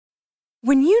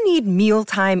When you need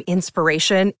mealtime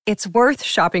inspiration, it's worth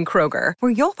shopping Kroger,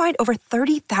 where you'll find over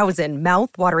 30,000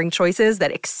 mouth-watering choices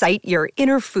that excite your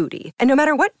inner foodie. And no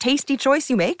matter what tasty choice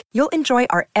you make, you'll enjoy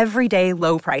our everyday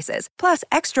low prices, plus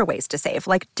extra ways to save,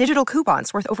 like digital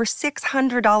coupons worth over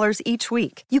 $600 each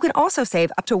week. You can also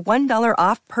save up to $1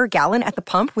 off per gallon at the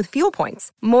pump with fuel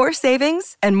points. More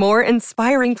savings and more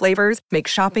inspiring flavors make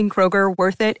shopping Kroger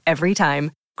worth it every time.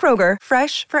 Kroger,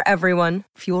 fresh for everyone.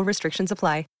 Fuel restrictions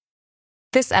apply.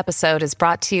 This episode is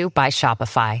brought to you by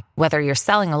Shopify. Whether you're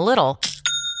selling a little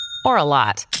or a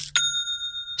lot,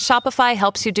 Shopify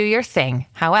helps you do your thing,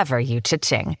 however you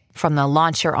cha-ching. From the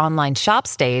launch your online shop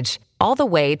stage, all the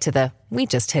way to the we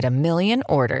just hit 1 million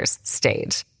orders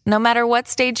stage. No matter what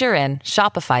stage you're in,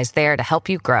 Shopify's there to help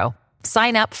you grow.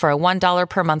 Sign up for a $1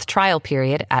 per month trial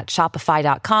period at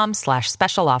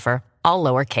shopify.com/special offer, all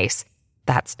lowercase.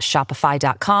 That's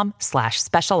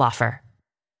shopify.com/special offer.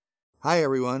 Hi,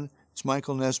 everyone. It's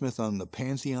Michael Nesmith on the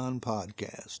Pantheon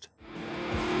Podcast.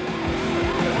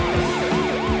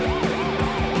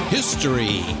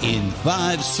 History in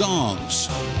 5 Songs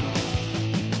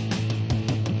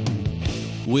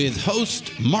with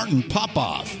host Martin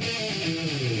Popoff.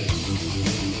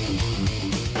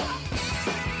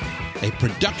 A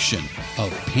production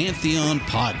of Pantheon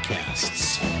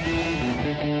Podcasts.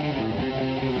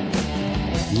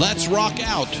 Let's rock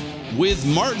out with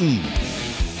Martin.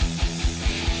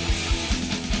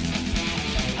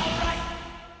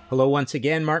 Hello once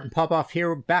again, Martin Popoff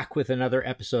here, back with another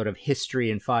episode of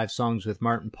History in 5 Songs with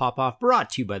Martin Popoff, brought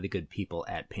to you by the good people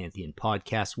at Pantheon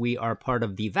Podcasts. We are part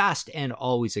of the vast and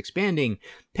always expanding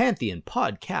Pantheon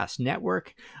Podcast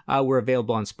Network. We're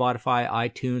available on Spotify,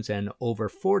 iTunes, and over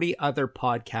 40 other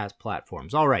podcast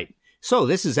platforms. All right, so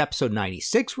this is episode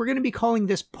 96. We're going to be calling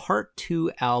this Part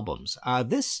 2 Albums.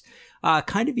 This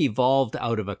kind of evolved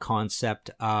out of a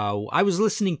concept. I was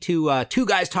listening to Two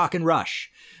Guys Talking Rush.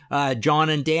 John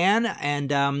and Dan, and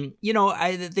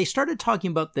they started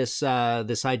talking about this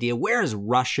idea. Where is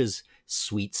Rush's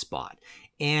sweet spot?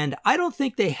 And I don't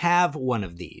think they have one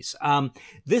of these.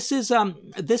 This is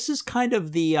kind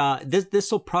of the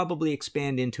this will probably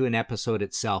expand into an episode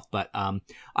itself. But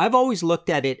I've always looked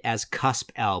at it as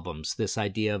cusp albums. This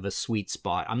idea of a sweet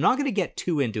spot. I'm not going to get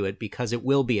too into it because it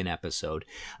will be an episode.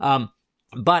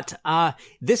 But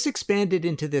this expanded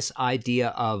into this idea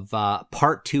of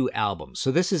Part 2 albums. So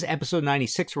this is episode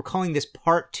 96. We're calling this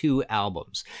Part 2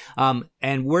 albums.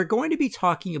 And we're going to be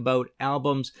talking about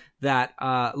albums that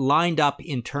lined up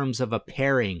in terms of a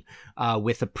pairing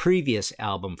with a previous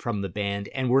album from the band.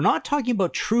 And we're not talking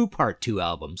about true Part 2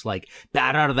 albums like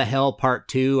Bat Out of the Hell Part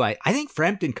 2. I think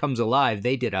Frampton Comes Alive,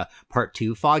 they did a Part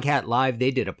 2. Foghat Live,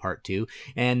 they did a Part 2.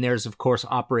 And there's, of course,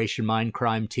 Operation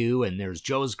Mindcrime 2. And there's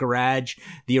Joe's Garage,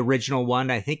 the original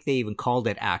one. I think they even called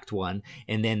it Act 1.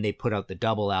 And then they put out the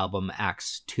double album,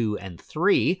 Acts 2 and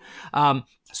 3.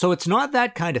 So it's not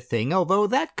that kind of thing, although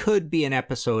that could be an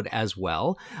episode as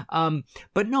well.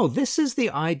 But no, this is the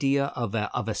idea of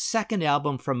a second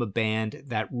album from a band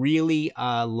that really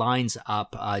lines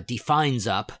up, defines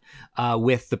up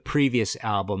with the previous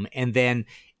album. And then,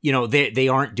 you know, they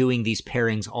aren't doing these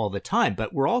pairings all the time,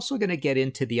 but we're also going to get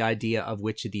into the idea of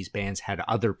which of these bands had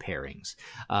other pairings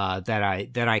that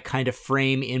I kind of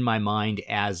frame in my mind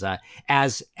as a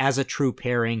true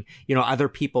pairing. You know, other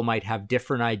people might have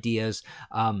different ideas.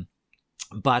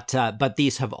 But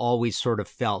these have always sort of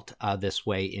felt this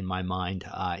way in my mind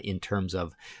in terms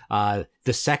of the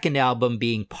second album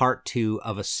being part 2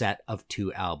 of a set of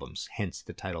 2 albums, hence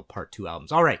the title Part 2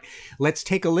 Albums. All right, let's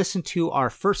take a listen to our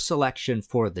first selection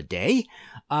for the day.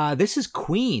 This is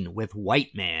Queen with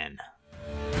White Man.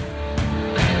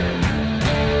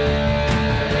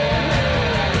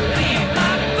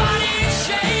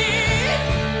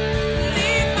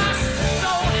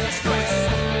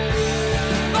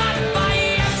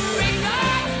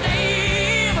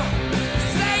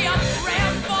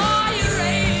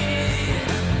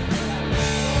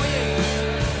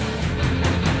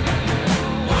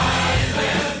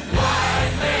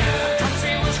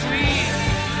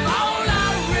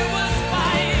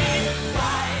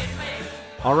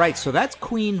 All right, so that's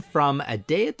Queen from A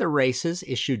Day at the Races,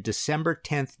 issued December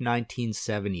 10th,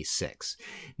 1976.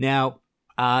 Now,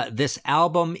 this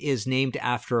album is named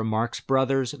after a Marx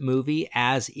Brothers movie,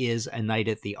 as is A Night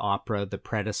at the Opera, the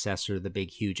predecessor, the big,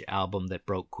 huge album that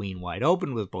broke Queen wide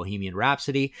open with Bohemian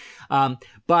Rhapsody.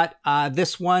 But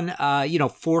this one,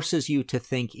 forces you to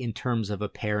think in terms of a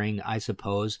pairing, I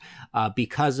suppose,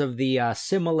 because of the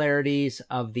similarities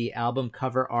of the album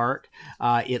cover art.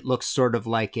 It looks sort of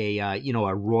like a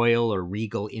royal or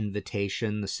regal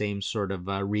invitation, the same sort of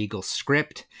regal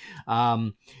script.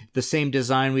 The same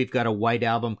design. We've got a white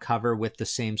album cover with the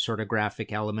same sort of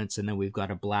graphic elements, and then we've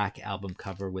got a black album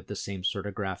cover with the same sort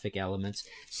of graphic elements.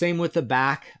 Same with the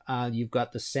back. You've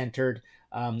got the centered,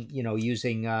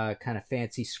 using kind of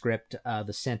fancy script,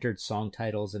 the centered song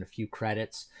titles and a few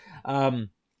credits.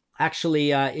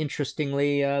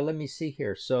 Interestingly, let me see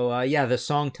here. So, the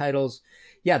song titles,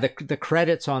 the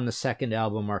credits on the second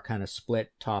album are kind of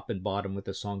split top and bottom with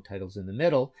the song titles in the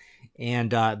middle.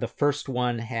 And the first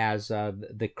one has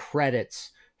the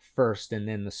credits first and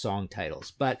then the song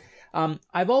titles. But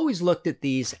I've always looked at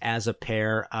these as a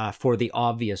pair for the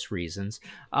obvious reasons.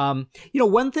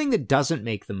 One thing that doesn't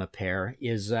make them a pair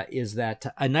is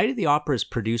that A Night at the Opera is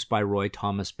produced by Roy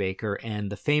Thomas Baker,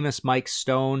 and the famous Mike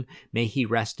Stone, may he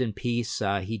rest in peace,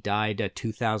 he died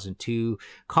 2002,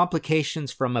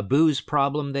 complications from a booze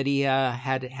problem that he had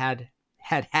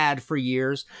for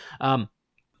years.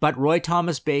 But Roy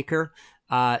Thomas Baker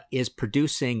is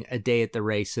producing A Day at the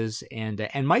Races, and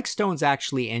Mike Stone's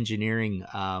actually engineering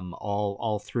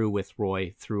all through with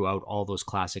Roy throughout all those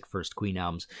classic first Queen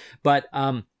albums.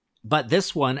 But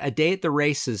this one, A Day at the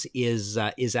Races, is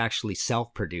actually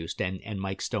self-produced, and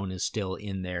Mike Stone is still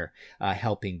in there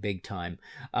helping big time.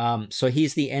 So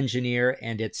he's the engineer,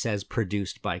 and it says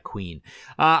produced by Queen.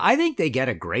 I think they get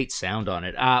a great sound on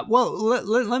it.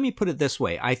 Let me put it this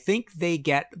way. I think they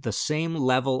get the same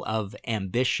level of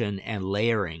ambition and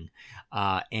layering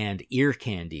and ear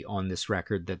candy on this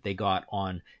record that they got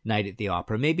on Night at the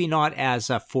Opera. Maybe not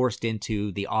as forced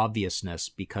into the obviousness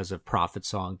because of Prophet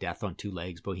Song, Death on Two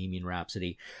Legs, Bohemian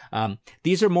Rhapsody.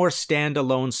 These are more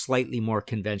standalone, slightly more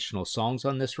conventional songs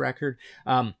on this record.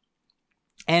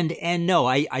 And no,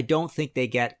 I don't think they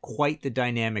get quite the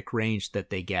dynamic range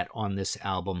that they get on this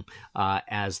album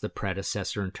as the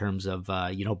predecessor in terms of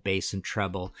bass and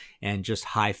treble and just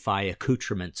hi-fi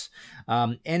accoutrements.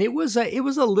 And it was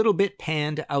a little bit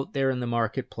panned out there in the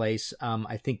marketplace.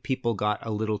 I think people got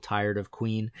a little tired of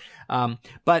Queen.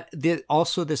 But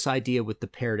also this idea with the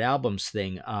paired albums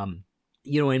thing.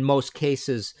 In most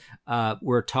cases,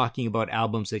 we're talking about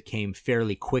albums that came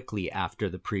fairly quickly after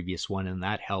the previous one, and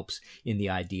that helps in the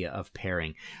idea of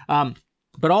pairing.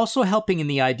 But also helping in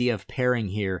the idea of pairing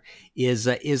here is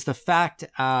the fact,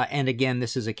 and again,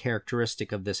 this is a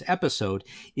characteristic of this episode,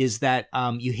 is that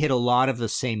you hit a lot of the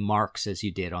same marks as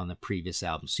you did on the previous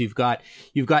album. So you've got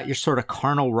your sort of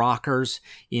carnal rockers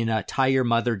in Tie Your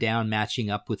Mother Down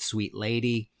matching up with Sweet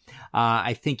Lady.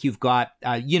 I think you've got,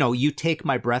 You Take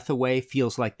My Breath Away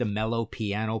feels like the mellow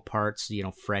piano parts,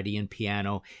 Freddie and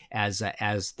piano as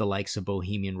the likes of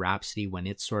Bohemian Rhapsody when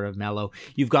it's sort of mellow.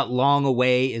 You've got Long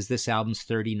Away is this album's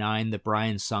 39, the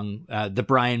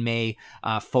Brian May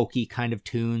folky kind of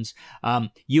tunes.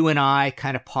 You and I,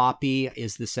 kind of poppy,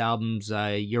 is this album's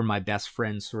You're My Best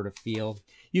Friend sort of feel.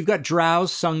 You've got Drowse,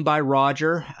 sung by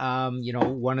Roger.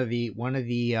 One of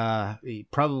the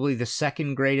probably the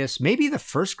second greatest, maybe the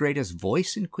first greatest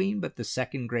voice in Queen, but the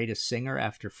second greatest singer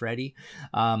after Freddie.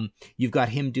 You've got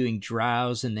him doing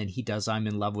Drowse, and then he does I'm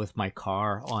in Love with My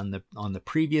Car on the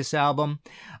previous album.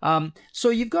 So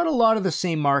you've got a lot of the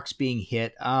same marks being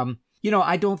hit.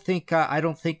 I don't think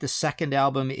the second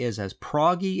album is as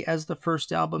proggy as the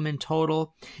first album in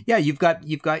total. Yeah, you've got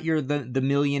the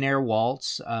Millionaire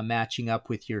Waltz matching up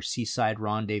with your Seaside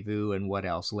Rendezvous and what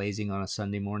else? Lazing on a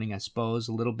Sunday Morning, I suppose,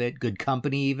 a little bit. Good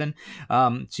Company even.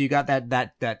 So you got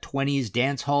that 20s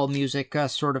dance hall music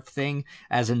sort of thing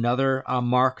as another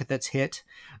mark that's hit.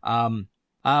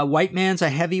 White Man's a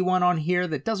heavy one on here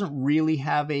that doesn't really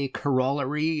have a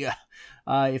corollary,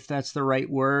 if that's the right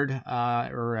word,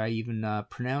 or I even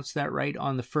pronounced that right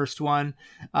on the first one.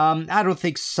 I don't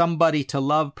think Somebody to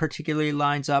Love particularly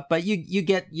lines up, but you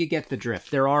get the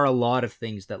drift. There are a lot of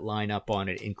things that line up on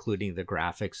it, including the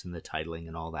graphics and the titling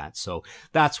and all that. So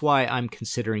that's why I'm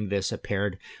considering this a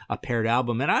paired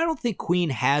album. And I don't think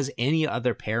Queen has any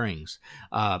other pairings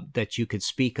that you could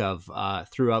speak of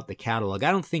throughout the catalog.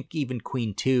 I don't think even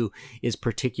Queen 2 is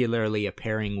particularly a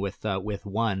pairing with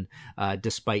one,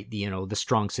 despite the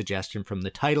strong suggestion from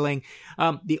the titling.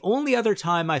 The only other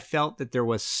time I felt that there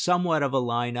was somewhat of a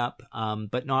lineup,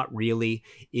 but not really,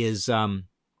 is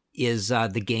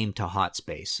The Game to Hot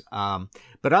Space.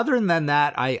 But other than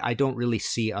that, I don't really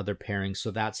see other pairings.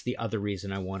 So that's the other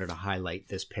reason I wanted to highlight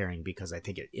this pairing, because I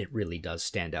think it really does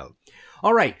stand out.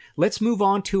 All right, let's move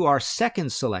on to our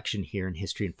second selection here in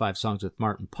History in 5 Songs with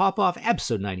Martin Popoff,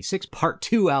 episode 96, part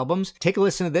 2 albums. Take a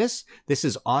listen to this. This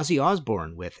is Ozzy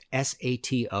Osbourne with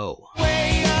SATO.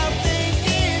 Way of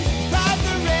thinking, like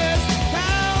the rest,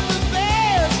 found the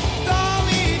best.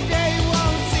 Stormy day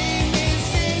won't see me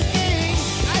sinking.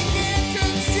 I can't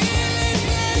conceal it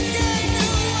like I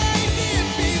knew I did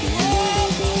before.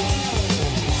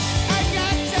 I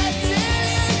got to tell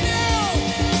you now,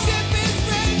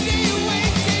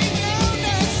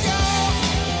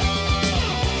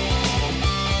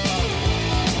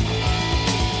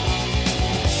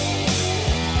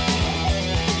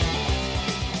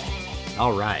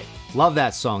 All right. Love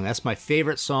that song. That's my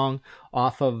favorite song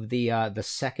off of the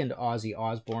second Ozzy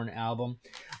Osbourne album.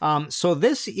 So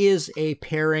this is a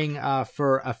pairing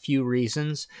for a few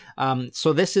reasons.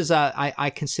 So this is,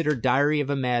 I consider Diary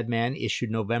of a Madman, issued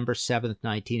November 7th,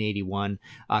 1981,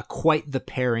 quite the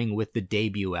pairing with the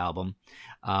debut album,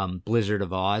 Blizzard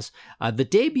of Oz. The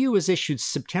debut was issued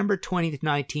September 20th,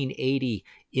 1980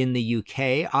 in the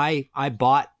UK. I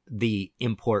bought the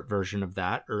import version of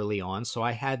that early on, so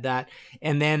I had that,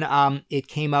 and then it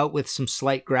came out with some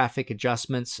slight graphic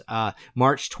adjustments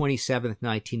March 27th,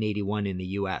 1981 in the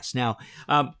US. Now,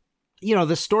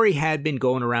 the story had been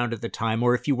going around at the time,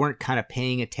 or if you weren't kind of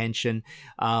paying attention,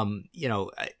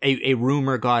 a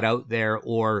rumor got out there,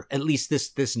 or at least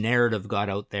this narrative got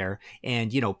out there,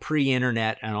 and,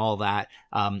 pre-internet and all that,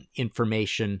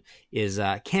 information is,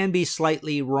 can be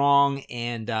slightly wrong,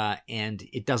 and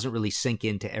it doesn't really sink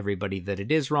into everybody that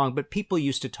it is wrong. But people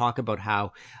used to talk about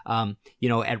how,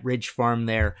 at Ridge Farm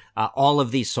there, all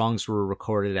of these songs were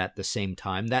recorded at the same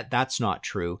time. That's not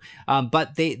true.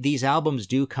 But these albums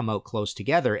do come out close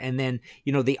together. And then,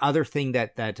 the other thing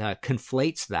that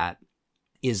conflates that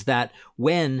is that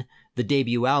when the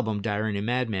debut album, Diary of a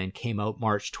Madman, came out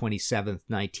March 27th,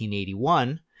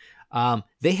 1981,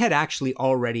 they had actually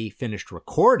already finished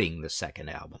recording the second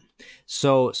album.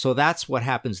 So that's what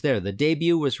happens there. The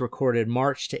debut was recorded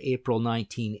March to April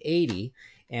 1980,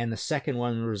 and the second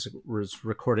one was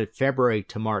recorded February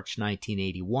to March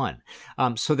 1981.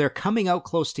 So they're coming out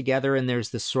close together, and there's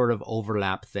this sort of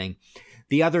overlap thing.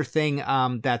 The other thing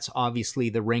that's obviously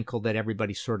the wrinkle that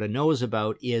everybody sort of knows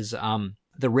about is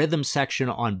the rhythm section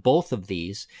on both of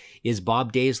these is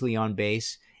Bob Daisley on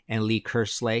bass and Lee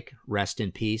Kerslake, rest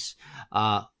in peace,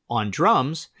 on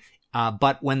drums.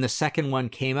 But when the second one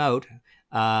came out,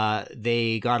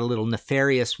 they got a little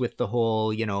nefarious with the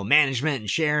whole, management and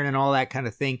sharing and all that kind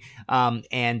of thing.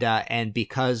 And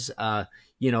because,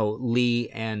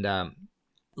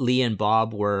 Lee and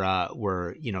Bob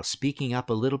were speaking up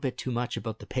a little bit too much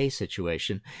about the pay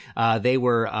situation, they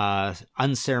were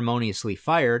unceremoniously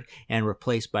fired and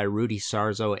replaced by Rudy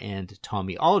Sarzo and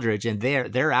Tommy Aldridge, and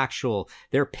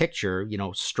their picture,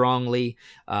 strongly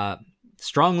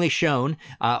shown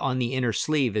on the inner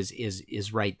sleeve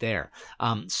is right there.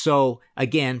 So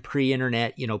again,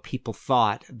 pre-internet, people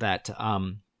thought that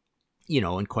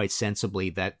and quite sensibly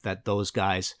that those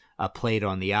guys played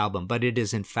on the album, but it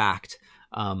is in fact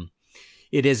Lee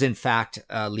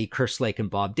Kerslake and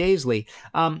Bob Daisley.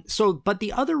 But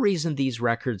the other reason these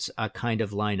records kind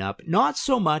of line up, not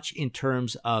so much in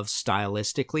terms of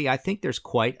stylistically, I think there's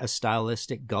quite a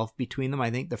stylistic gulf between them. I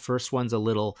think the first one's a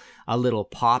little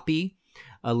poppy,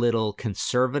 a little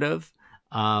conservative.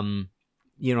 And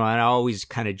I always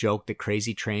kind of joke that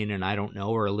Crazy Train and I Don't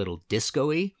Know are a little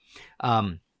disco-y.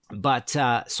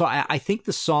 So I think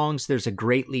the songs, there's a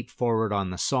great leap forward on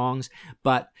the songs,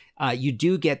 but you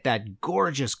do get that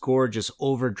gorgeous, gorgeous,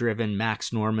 overdriven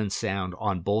Max Norman sound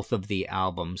on both of the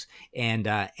albums. And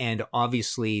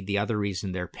obviously the other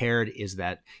reason they're paired is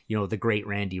that, the great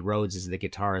Randy Rhoads is the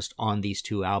guitarist on these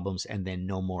two albums, and then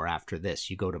no more after this.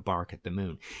 You go to Bark at the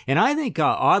Moon. And I think,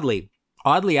 oddly,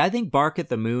 I think Bark at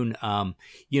the Moon,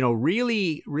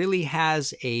 really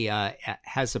has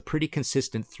a pretty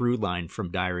consistent through line from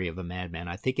Diary of a Madman.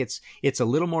 I think it's a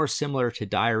little more similar to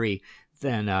Diary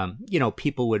than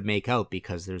people would make out,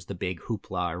 because there's the big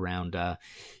hoopla around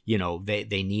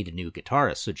they need a new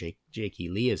guitarist, so Jake E.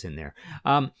 Lee is in there.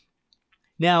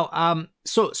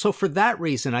 So for that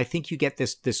reason, I think you get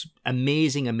this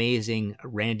amazing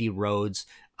Randy Rhoads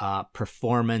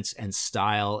performance and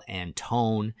style and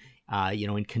tone.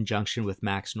 In conjunction with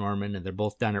Max Norman, and they're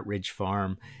both done at Ridge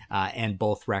Farm, and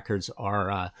both records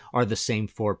are the same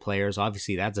four players.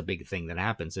 Obviously, that's a big thing that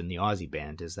happens in the Ozzy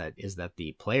band, is that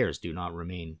the players do not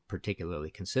remain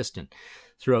particularly consistent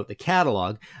throughout the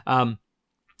catalog.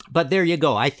 But there you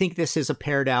go. I think this is a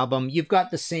paired album. You've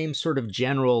got the same sort of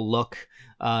general look,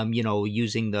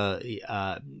 using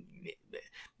the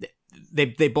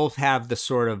they both have the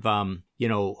sort of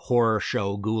horror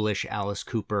show, ghoulish Alice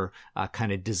Cooper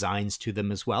kind of designs to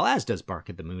them, as well as does Bark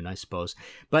at the Moon, I suppose.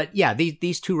 But yeah,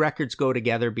 these two records go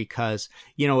together because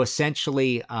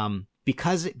essentially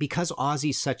because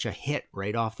Ozzy's such a hit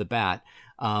right off the bat.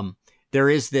 There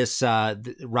is this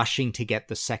rushing to get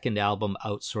the second album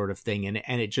out sort of thing,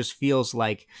 and it just feels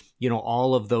like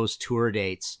all of those tour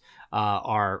dates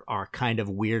are kind of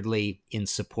weirdly in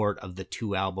support of the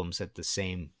two albums at the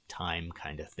same time,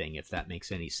 kind of thing, if that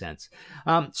makes any sense.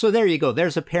 So there you go.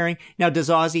 There's a pairing. Now, does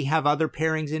Ozzy have other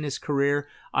pairings in his career?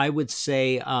 I would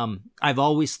say I've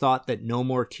always thought that No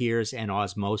More Tears and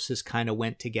Osmosis kind of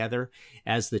went together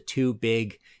as the two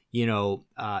big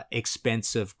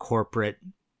expensive corporate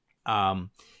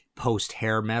post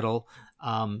hair metal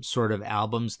sort of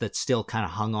albums that still kind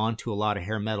of hung on to a lot of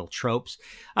hair metal tropes.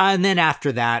 And then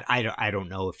after that, I don't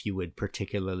know if you would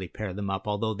particularly pair them up,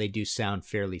 although they do sound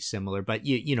fairly similar. But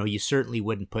you certainly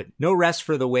wouldn't put No Rest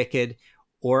for the Wicked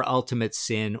or Ultimate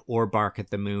Sin or Bark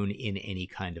at the Moon in any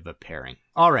kind of a pairing.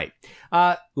 All right,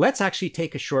 let's actually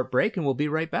take a short break and we'll be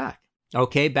right back.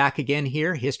 Okay, back again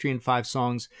here, History in 5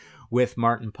 Songs with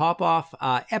Martin Popoff,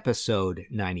 episode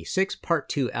 96, part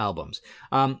 2 albums.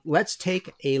 Let's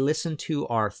take a listen to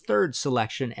our third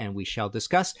selection and we shall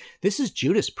discuss. This is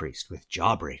Judas Priest with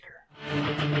Jawbreaker. Ticking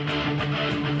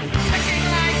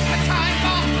like a time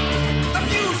bomb, the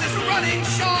fuse is running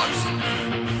short.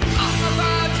 On the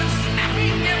verge of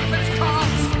snapping infants'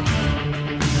 cords.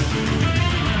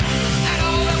 And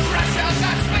all the pressure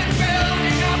that's been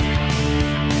building up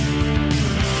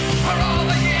for all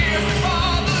the years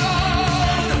before the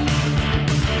Lord.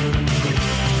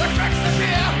 The cracks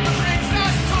appear, the bricks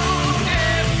are torn.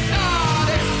 It's not,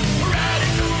 it's ready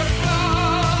to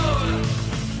explode.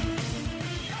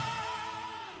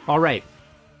 All right.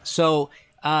 So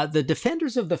the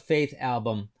Defenders of the Faith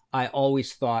album, I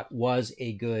always thought was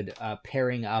a good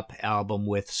pairing up album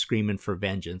with Screamin' for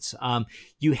Vengeance.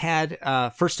 You had,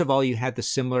 first of all, you had the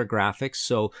similar graphics.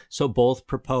 So both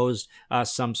proposed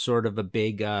some sort of a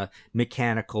big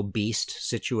mechanical beast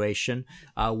situation.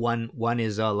 One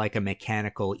is like a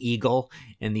mechanical eagle,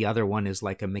 and the other one is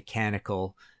like a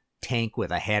mechanical tank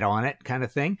with a head on it kind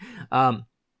of thing.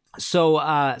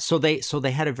 So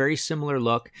they had a very similar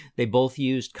look. They both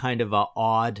used kind of a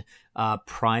odd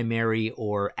primary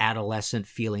or adolescent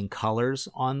feeling colors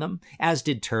on them, as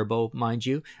did Turbo, mind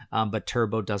you. But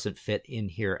Turbo doesn't fit in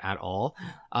here at all.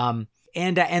 And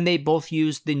they both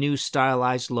used the new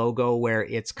stylized logo where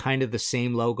it's kind of the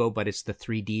same logo, but it's the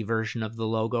 3D version of the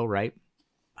logo, right?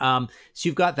 So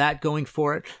you've got that going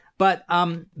for it. But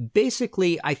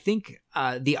basically, I think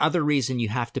the other reason you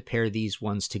have to pair these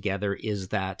ones together is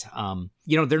that,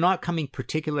 they're not coming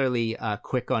particularly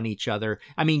quick on each other.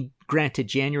 I mean, granted,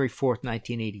 January 4th,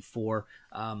 1984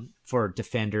 for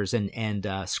Defenders and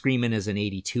Screamin' is an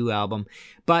 82 album.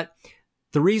 But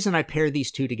the reason I pair these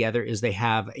two together is they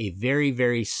have a very,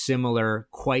 very similar,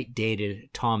 quite dated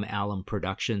Tom Allen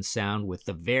production sound with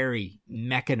the very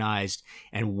mechanized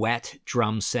and wet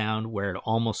drum sound where it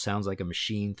almost sounds like a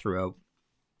machine throughout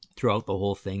the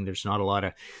whole thing. There's not a lot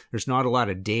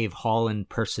of Dave Holland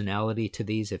personality to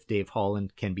these, if Dave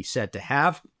Holland can be said to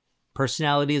have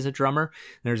personality as a drummer.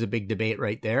 There's a big debate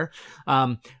right there.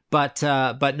 But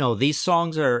no, these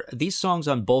songs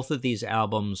on both of these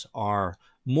albums are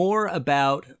more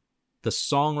about the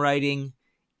songwriting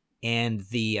and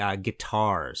the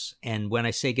guitars. And when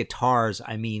I say guitars,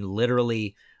 I mean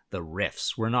literally the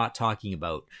riffs. We're not talking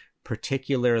about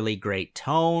particularly great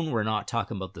tone. We're not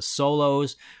talking about the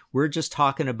solos. We're just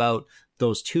talking about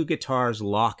those two guitars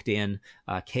locked in,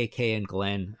 KK and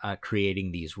Glenn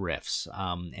creating these riffs,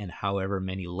 and however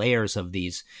many layers of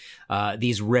these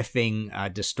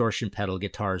riffing distortion pedal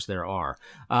guitars there are.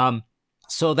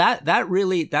 So that's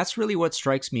really what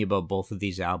strikes me about both of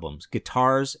these albums: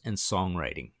 guitars and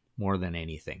songwriting more than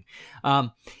anything. And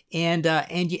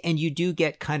you do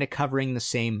get kind of covering the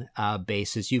same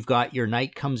bases. You've got Your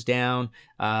Night Comes Down,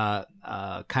 kind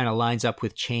of lines up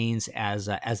with Chains as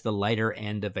the lighter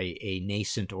end of a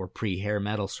nascent or pre-hair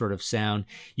metal sort of sound.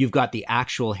 You've got the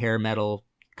actual hair metal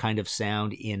kind of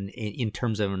sound in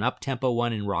terms of an up-tempo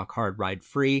one in Rock Hard Ride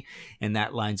Free, and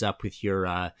that lines up with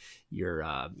your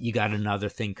You Got Another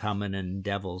Thing Coming and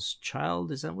Devil's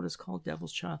Child. Is that what it's called?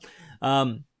 Devil's Child.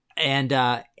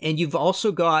 And you've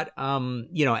also got, and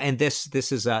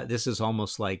this is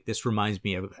almost like, this reminds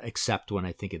me of Accept when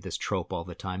I think of this trope all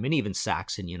the time. And even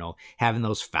Saxon, having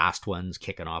those fast ones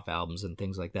kicking off albums and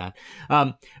things like that.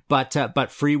 But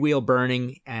Freewheel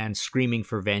Burning and Screaming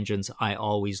for Vengeance, I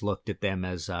always looked at them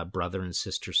as brother and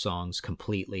sister songs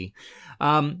completely.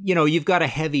 You've got a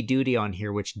Heavy Duty on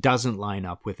here, which doesn't line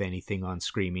up with anything on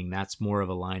Screaming. That's more of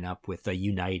a lineup with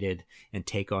United and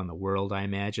Take on the World, I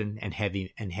imagine, and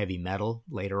heavy metal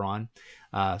later on.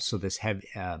 So this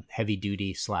heavy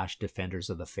duty / Defenders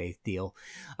of the Faith deal.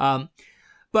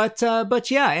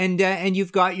 But yeah, and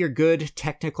you've got your good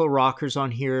technical rockers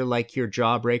on here, like your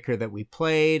Jawbreaker that we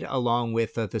played, along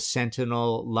with the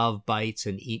Sentinel, Love Bites,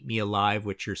 and Eat Me Alive,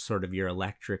 which are sort of your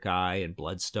Electric Eye and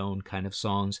Bloodstone kind of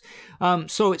songs.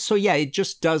 So yeah, it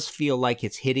just does feel like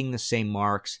it's hitting the same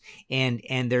marks, and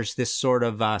there's this sort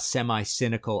of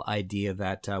semi-cynical idea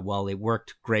that while it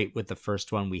worked great with the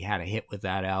first one, we had a hit with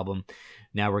that album.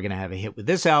 Now we're gonna have a hit with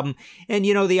this album. And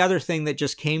the other thing that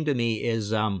just came to me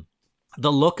is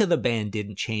the look of the band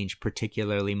didn't change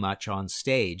particularly much on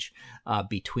stage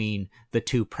between the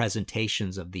two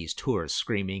presentations of these tours,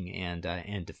 Screaming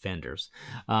and Defenders.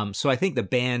 So I think the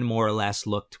band more or less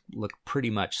looked pretty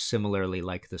much similarly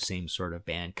like the same sort of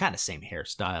band, kind of same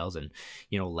hairstyles and,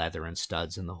 you know, leather and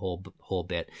studs and the whole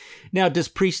bit. Now, does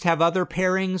Priest have other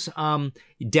pairings?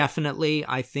 Definitely.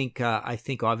 I think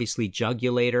obviously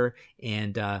Jugulator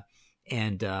and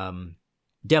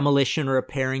Demolition are a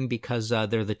pairing because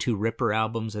they're the two Ripper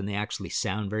albums and they actually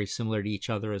sound very similar to each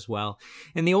other as well.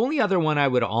 And the only other one I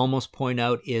would almost point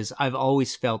out is I've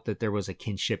always felt that there was a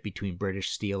kinship between British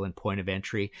Steel and Point of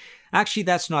Entry. Actually,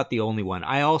 that's not the only one.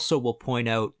 I also will point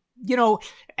out, you know,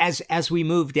 as we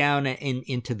move down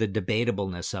into the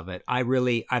debatableness of it,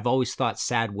 I've always thought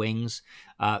Sad Wings,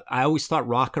 I always thought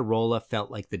Rockarola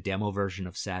felt like the demo version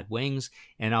of Sad Wings,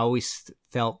 and I always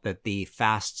felt that the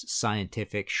fast,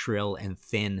 scientific, shrill, and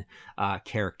thin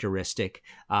characteristic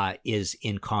is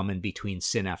in common between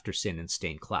Sin After Sin and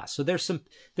Stained Class. So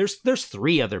there's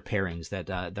three other pairings that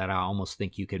I almost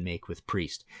think you could make with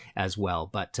Priest as well,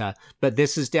 but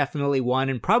this is definitely one,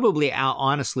 and probably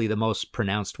honestly the most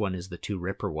pronounced one is the two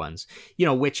Ripper ones, you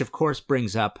know, which of course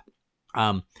brings up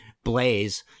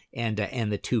Blaze and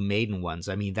the two Maiden ones.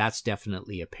 I mean, that's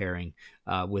definitely a pairing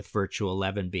with Virtual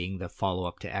 11 being the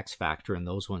follow-up to X Factor and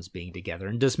those ones being together.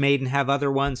 And does Maiden have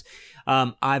other ones?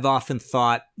 I've often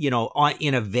thought, you know,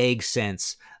 in a vague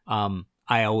sense,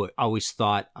 I always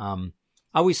thought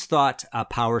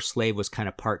Power Slave was kind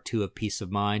of part 2 of Peace of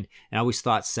Mind, and I always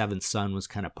thought Seventh Son was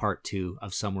kind of part 2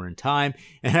 of Somewhere in Time,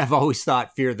 and I've always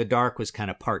thought Fear of the Dark was kind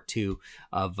of part 2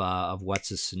 of what's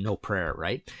this, No Prayer,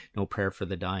 right? No Prayer for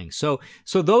the Dying. So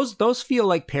those feel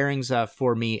like pairings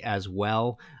for me as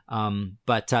well.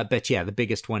 But yeah, the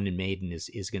biggest one in Maiden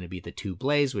is going to be the two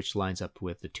Blaze, which lines up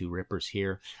with the two Rippers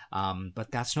here.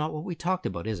 But that's not what we talked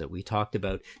about, is it? We talked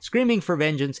about Screaming for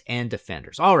Vengeance and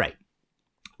Defenders. All right.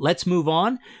 Let's move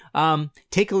on.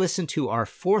 Take a listen to our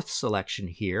fourth selection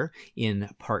here in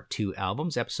Part 2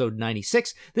 albums, episode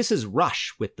 96. This is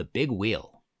Rush with The Big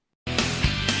Wheel. Well,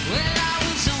 I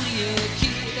was only a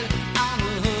kid on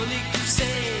a holy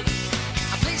crusade.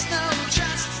 I placed no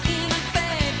trust in a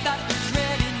faith that was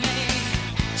ready-made.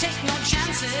 Take no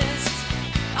chances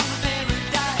on the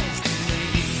paradise to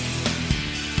wait.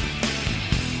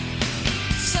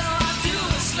 So I do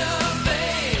a slow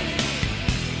fade,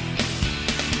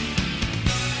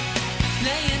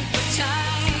 playing for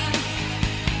time.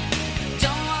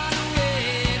 Don't wanna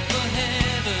wait for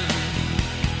heaven.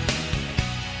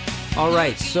 All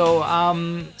right,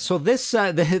 so this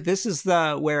this is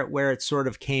the where it sort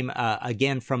of came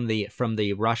again from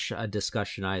the Rush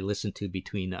discussion I listened to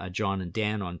between John and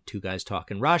Dan on Two Guys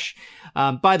Talking Rush.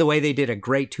 By the way, they did a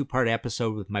great 2-part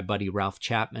episode with my buddy Ralph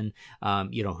Chapman,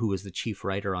 you know, who was the chief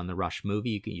writer on the Rush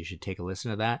movie. You should take a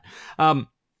listen to that.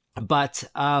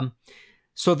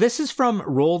 So this is from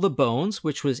Roll the Bones,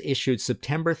 which was issued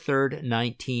September 3rd,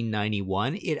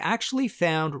 1991. It actually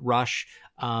found Rush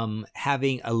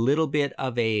having a little bit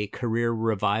of a career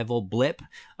revival blip.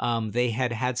 They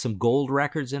had some gold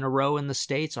records in a row in the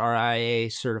States, RIA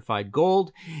certified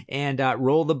gold, and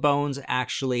Roll the Bones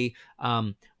actually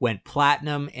went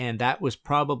platinum, and that was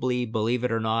probably, believe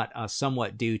it or not,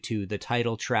 somewhat due to the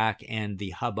title track and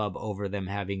the hubbub over them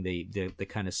having the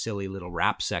kind of silly little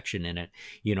rap section in it.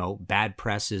 You know, bad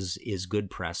press is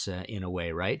good press in a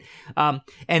way, right?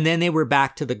 And then they were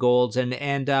back to the golds,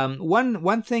 and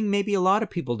one thing maybe a lot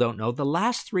of people don't know, the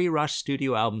last 3 Rush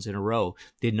studio albums in a row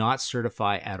did not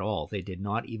certify at all. They did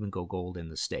not even go gold in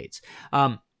the States.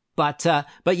 But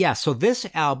yeah, so this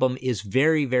album is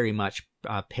very, very much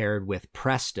paired with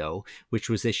Presto, which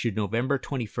was issued November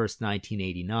 21st,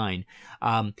 1989.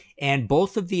 And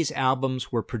both of these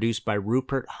albums were produced by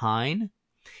Rupert Hine,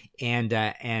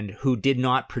 and who did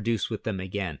not produce with them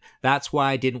again. That's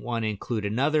why I didn't want to include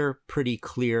another pretty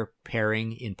clear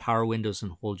pairing in Power Windows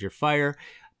and Hold Your Fire.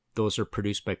 Those are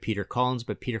produced by Peter Collins,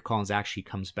 but Peter Collins actually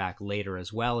comes back later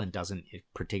as well and doesn't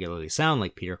particularly sound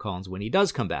like Peter Collins when he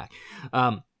does come back.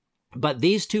 But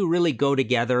these two really go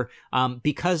together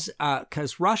because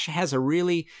Rush has a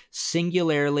really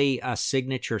singularly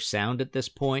signature sound at this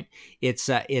point. It's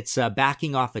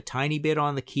backing off a tiny bit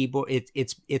on the keyboard.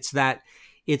 It's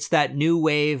that new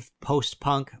wave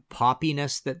post-punk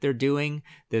poppiness that they're doing.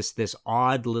 This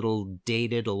odd little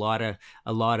dated, a lot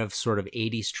of sort of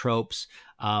 80s tropes.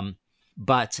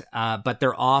 But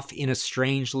they're off in a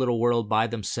strange little world by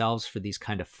themselves for these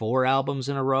kind of 4 albums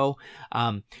in a row.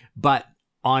 But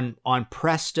on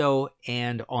Presto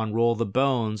and on Roll the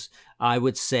Bones, I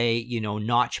would say,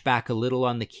 notch back a little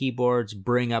on the keyboards,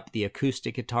 bring up the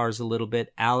acoustic guitars a little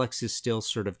bit. Alex is still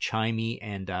sort of chimey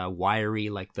and wiry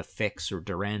like the Fix or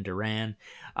Duran Duran.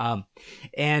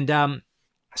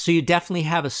 So you definitely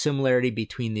have a similarity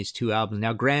between these two albums.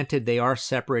 Now, granted, they are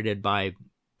separated by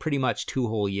pretty much 2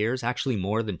 whole years, actually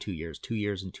more than 2 years, 2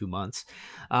 years and 2 months.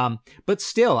 But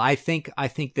still, I think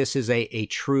this is a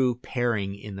true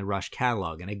pairing in the Rush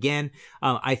catalog. And again,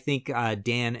 I think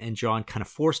Dan and John kind of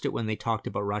forced it when they talked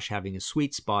about Rush having a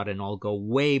sweet spot, and I'll go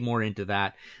way more into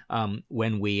that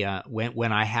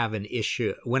when I have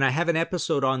an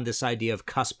episode on this idea of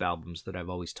cusp albums that I've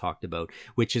always talked about,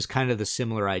 which is kind of the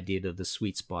similar idea to the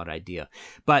sweet spot idea.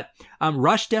 But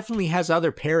Rush definitely has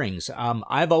other pairings.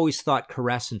 I've always thought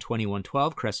Caress and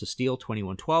 2112, Caress of Steel,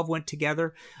 2112 went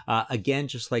together. Again,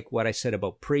 just like what I said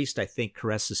about Priest, I think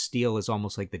Caress of Steel is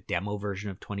almost like the demo version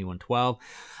of 2112.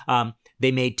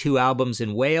 They made 2 albums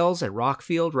in Wales at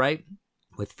Rockfield, right?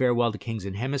 With Farewell to Kings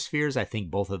and Hemispheres. I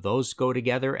think both of those go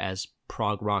together as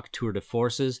prog rock tour de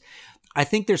forces. I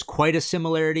think there's quite a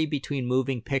similarity between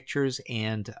Moving Pictures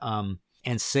and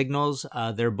Signals.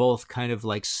 They're both kind of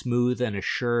like smooth and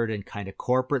assured and kind of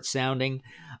corporate sounding,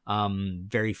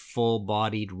 very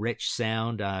full-bodied, rich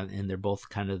sound, and they're both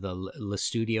kind of the Le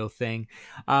Studio thing.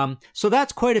 So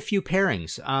that's quite a few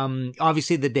pairings.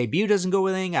 Obviously, the debut doesn't go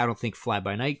with anything. I don't think Fly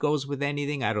By Night goes with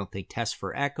anything. I don't think Test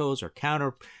for Echo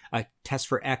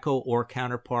or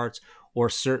Counterparts, or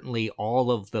certainly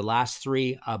all of the last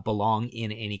 3 belong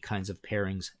in any kinds of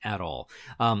pairings at all.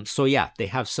 So yeah, they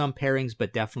have some pairings,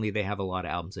 but definitely they have a lot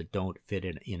of albums that don't fit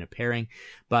in a pairing.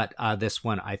 But this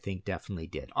one, I think, definitely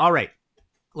did. All right,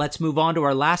 let's move on to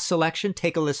our last selection.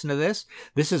 Take a listen to this.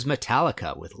 This is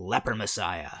Metallica with Leper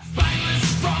Messiah.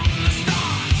 Spineless from the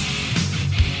start,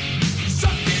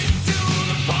 sucked into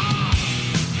the pot.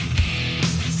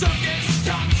 Circus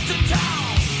comes to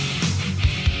town.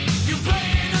 You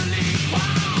play the lead wow.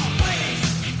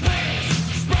 Players,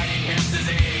 spreading his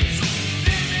disease,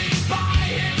 living by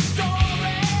his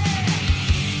story.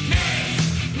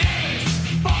 Knees,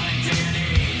 falling to your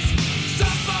knees,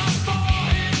 suffer for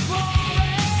his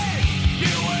glory.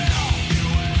 You will.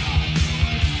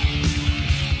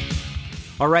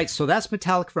 All right, so that's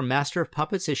Metallica from Master of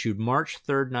Puppets, issued March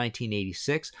 3rd,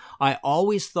 1986. I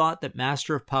always thought that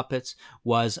Master of Puppets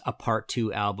was a part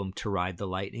 2 album to Ride the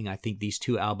Lightning. I think these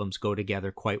 2 albums go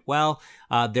together quite well.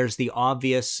 There's the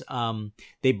obvious,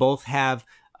 they both have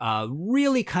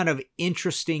really kind of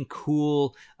interesting,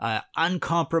 cool,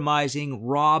 uncompromising,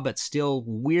 raw, but still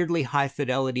weirdly high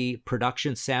fidelity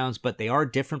production sounds, but they are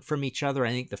different from each other. I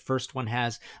think the first one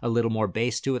has a little more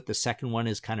bass to it. The second one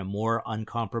is kind of more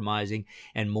uncompromising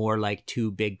and more like 2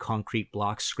 big concrete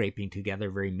blocks scraping together,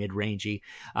 very mid-rangey.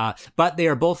 But they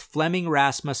are both Flemming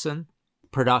Rasmussen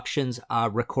Productions,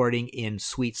 recording in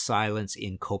Sweet Silence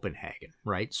in Copenhagen,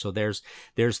 right? So there's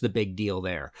the big deal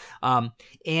there.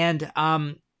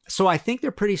 So I think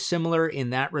they're pretty similar in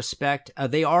that respect.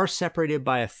 They are separated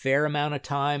by a fair amount of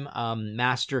time.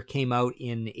 Master came out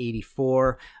in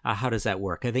 84. How does that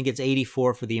work? I think it's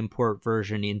 84 for the import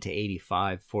version into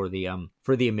 85 for the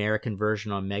American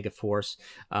version on Megaforce.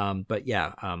 But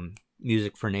yeah,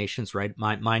 Music for Nations, right?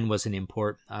 Mine was an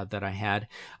import that I had.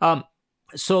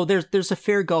 So there's a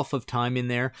fair gulf of time in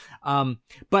there.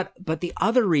 But the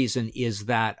other reason is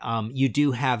that you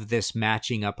do have this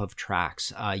matching up of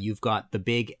tracks. You've got the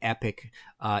big epic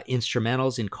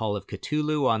instrumentals in Call of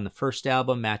Cthulhu on the first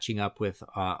album, matching up with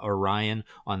Orion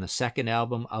on the second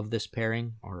album of this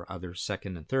pairing, or other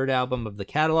second and third album of the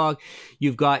catalog.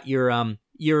 You've got your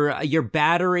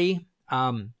battery.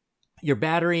 Your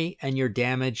battery and your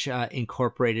Damage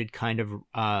Incorporated kind of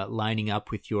lining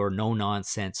up with your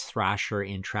no-nonsense Thrasher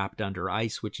in Trapped Under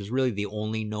Ice, which is really the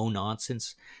only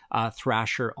no-nonsense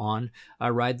Thrasher on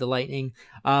Ride the Lightning.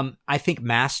 I think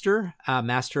Master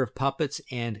of Puppets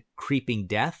and Creeping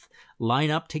Death line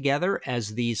up together as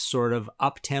these sort of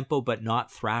up-tempo but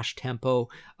not thrash-tempo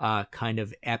kind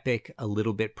of epic, a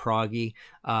little bit proggy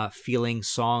feeling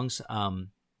songs.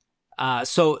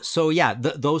 So yeah,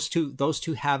 those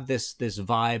two have this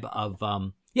vibe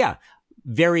of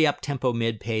very up-tempo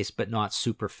mid-pace, but not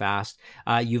super fast.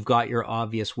 You've got your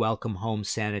obvious Welcome Home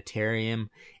Sanitarium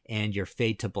and your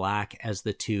Fade to Black as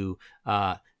the 2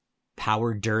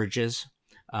 power dirges,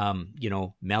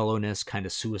 mellowness, kind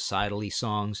of suicidally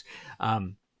songs.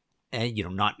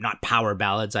 not power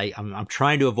ballads. I'm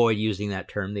trying to avoid using that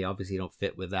term. They obviously don't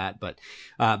fit with that, but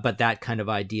that kind of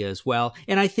idea as well.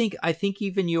 And I think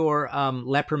even your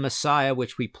Leper Messiah,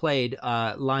 which we played,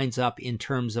 lines up in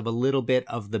terms of a little bit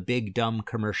of the big dumb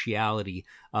commerciality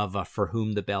of For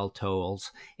Whom the Bell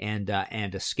Tolls and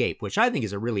Escape, which I think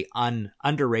is a really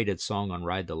underrated song on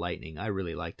Ride the Lightning. I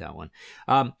really like that one.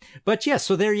 But yeah,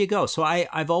 so there you go. So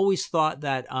I've always thought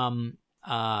that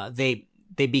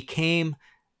they became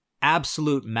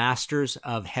absolute masters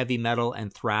of heavy metal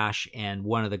and thrash and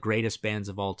one of the greatest bands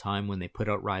of all time when they put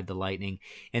out Ride the Lightning.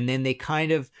 And then they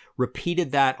kind of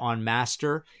repeated that on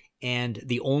Master. And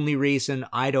the only reason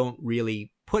I don't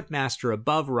really put Master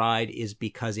above Ride is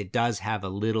because it does have a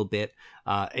little bit,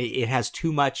 it has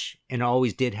too much, and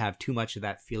always did have too much of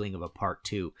that feeling of a part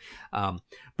two.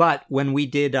 But when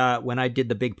I did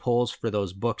the big polls for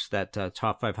those books, that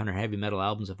top 500 heavy metal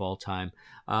albums of all time,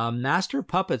 Master of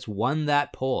Puppets won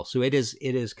that poll. So it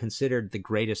is considered the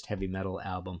greatest heavy metal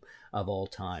album of all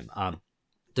time.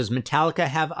 Does Metallica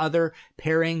have other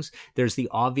pairings? There's the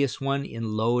obvious one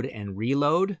in Load and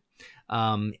Reload.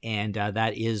 And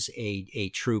that is a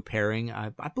true pairing.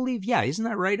 I believe, yeah, isn't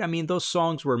that right? I mean, those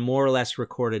songs were more or less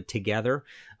recorded together.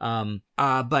 But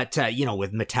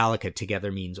with Metallica,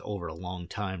 together means over a long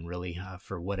time, really,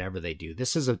 for whatever they do.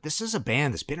 This is a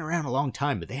band that's been around a long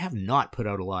time, but they have not put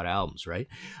out a lot of albums, right?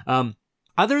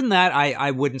 Other than that,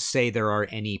 I wouldn't say there are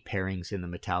any pairings in the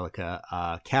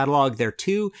Metallica catalog. They're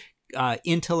too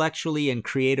intellectually and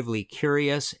creatively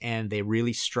curious, and they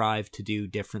really strive to do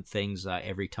different things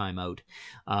every time out.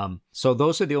 So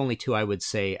those are the only two I would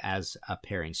say as a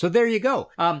pairing. So there you go.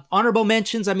 Honorable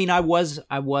mentions. I mean, I was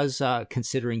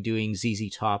considering doing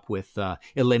ZZ Top with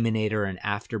Eliminator and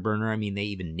Afterburner. I mean, they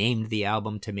even named the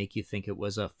album to make you think it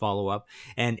was a follow-up,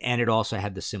 and it also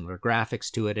had the similar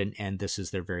graphics to it, and this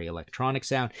is their very electronic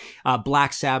sound.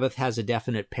 Black Sabbath has a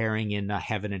definite pairing in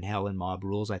Heaven and Hell and Mob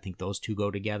Rules. I think those two go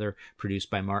together. Produced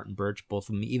by Martin Birch, both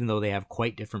of them, even though they have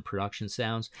quite different production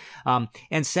sounds.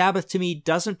 And Sabbath, to me,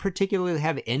 doesn't particularly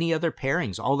have any other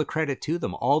pairings. All the credit to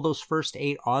them. All those first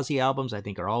 8 Ozzy albums, I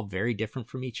think, are all very different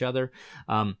from each other.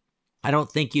 I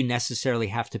don't think you necessarily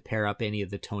have to pair up any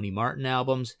of the Tony Martin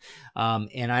albums.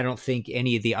 And I don't think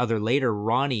any of the other later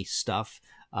Ronnie stuff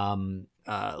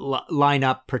line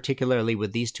up particularly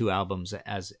with these two albums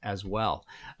as well.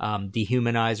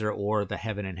 Dehumanizer or the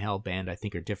Heaven and Hell Band, I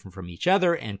think, are different from each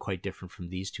other and quite different from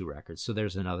these two records. So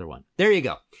there's another one. There you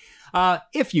go.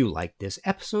 If you like this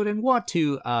episode and want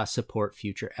to support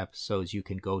future episodes, you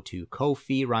can go to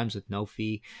Ko-fi, rhymes with no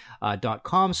fee,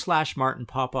 .com/Martin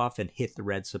Popoff and hit the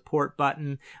red support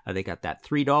button. They got that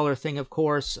 $3 thing, of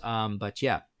course. But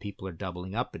yeah, people are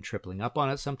doubling up and tripling up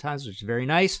on it sometimes, which is very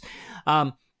nice.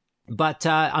 But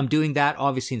I'm doing that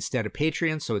obviously instead of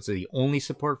Patreon, so it's the only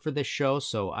support for this show.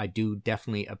 So I do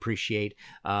definitely appreciate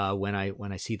when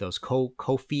I see those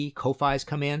Ko-Fis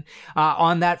come in.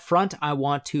 On that front, I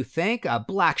want to thank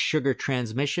Black Sugar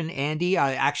Transmission, Andy.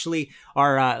 Actually,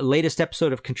 our latest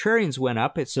episode of Contrarians went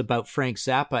up. It's about Frank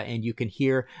Zappa, and you can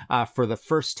hear for the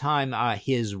first time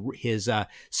his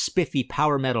spiffy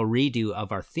power metal redo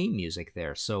of our theme music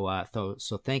there. So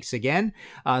thanks again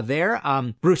there.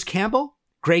 Bruce Campbell,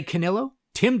 Greg Canillo,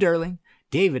 Tim Derling,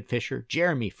 David Fisher,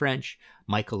 Jeremy French,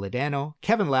 Michael Ladano,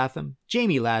 Kevin Latham,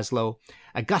 Jamie Laszlo,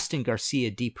 Agustin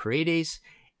Garcia de Paredes,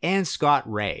 and Scott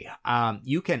Ray.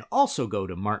 You can also go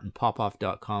to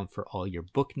martinpopoff.com for all your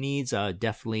book needs.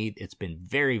 Definitely, it's been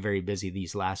very, very busy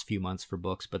these last few months for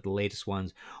books, but the latest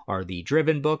ones are the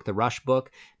Driven book, the Rush book.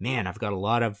 Man, I've got a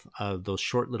lot of those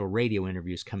short little radio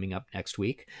interviews coming up next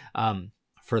week.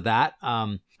 For that,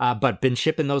 but been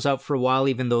shipping those out for a while,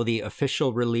 even though the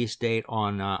official release date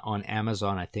on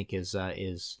Amazon, I think, is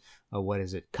what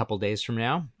is it, couple days from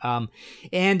now.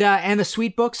 And the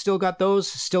Sweet Book, still got those,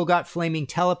 still got Flaming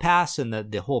Telepaths, and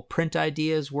the whole print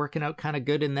idea is working out kind of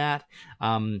good in that.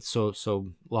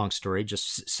 So long story,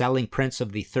 just selling prints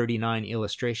of the 39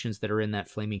 illustrations that are in that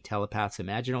Flaming Telepaths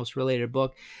Imaginos related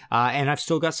book. And I've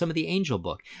still got some of the Angel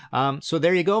book. So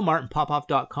there you go,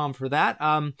 martinpopoff.com for that.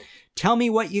 Tell me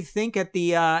what you think at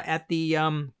the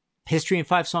History in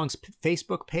 5 Songs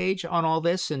Facebook page on all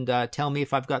this, and tell me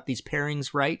if I've got these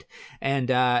pairings right, and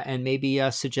maybe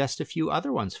suggest a few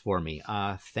other ones for me.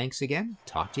 Thanks again.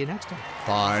 Talk to you next time.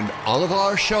 Find all of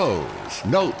our shows,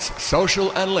 notes,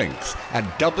 social, and links at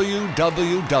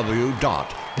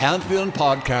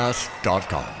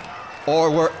www.pantheonpodcast.com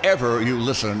or wherever you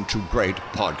listen to great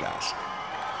podcasts.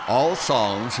 All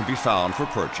songs can be found for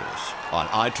purchase on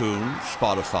iTunes,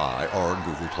 Spotify, or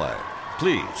Google Play.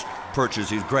 Please purchase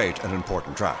these great and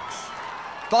important tracks.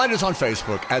 Find us on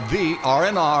Facebook at the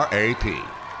RNRAP.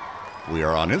 We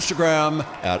are on Instagram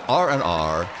at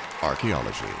RNR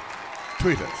Archaeology.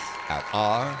 Tweet us at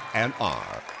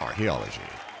RNR Archaeology.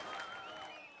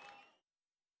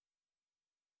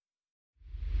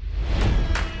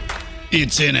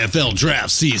 It's NFL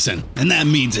draft season, and that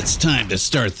means it's time to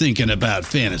start thinking about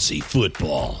fantasy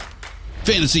football.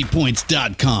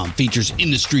 FantasyPoints.com features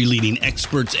industry-leading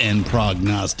experts and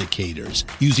prognosticators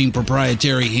using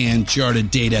proprietary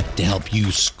hand-charted data to help you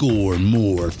score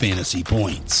more fantasy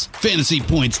points.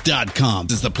 FantasyPoints.com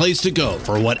is the place to go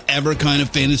for whatever kind of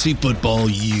fantasy football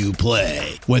you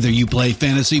play. Whether you play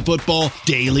fantasy football,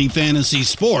 daily fantasy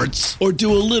sports, or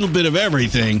do a little bit of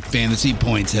everything, Fantasy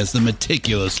Points has the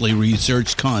meticulously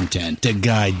researched content to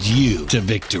guide you to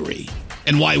victory.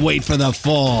 And why wait for the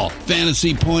fall?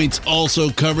 Fantasy Points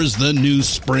also covers the new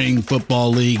spring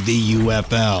football league, the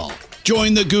UFL.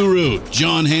 Join the guru,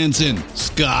 John Hansen,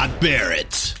 Scott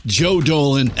Barrett, Joe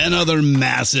Dolan, and other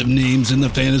massive names in the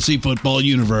fantasy football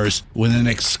universe with an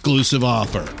exclusive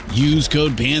offer. Use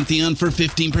code Pantheon for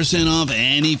 15% off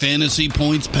any Fantasy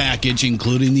Points package,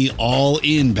 including the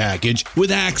all-in package,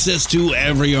 with access to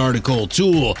every article,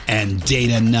 tool, and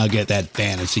data nugget that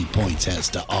Fantasy Points has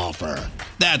to offer.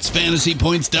 That's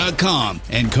FantasyPoints.com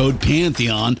and code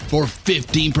Pantheon for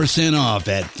 15% off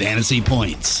at Fantasy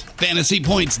Points.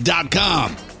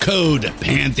 FantasyPoints.com, code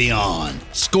Pantheon.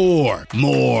 Score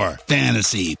more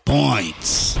fantasy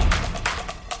points.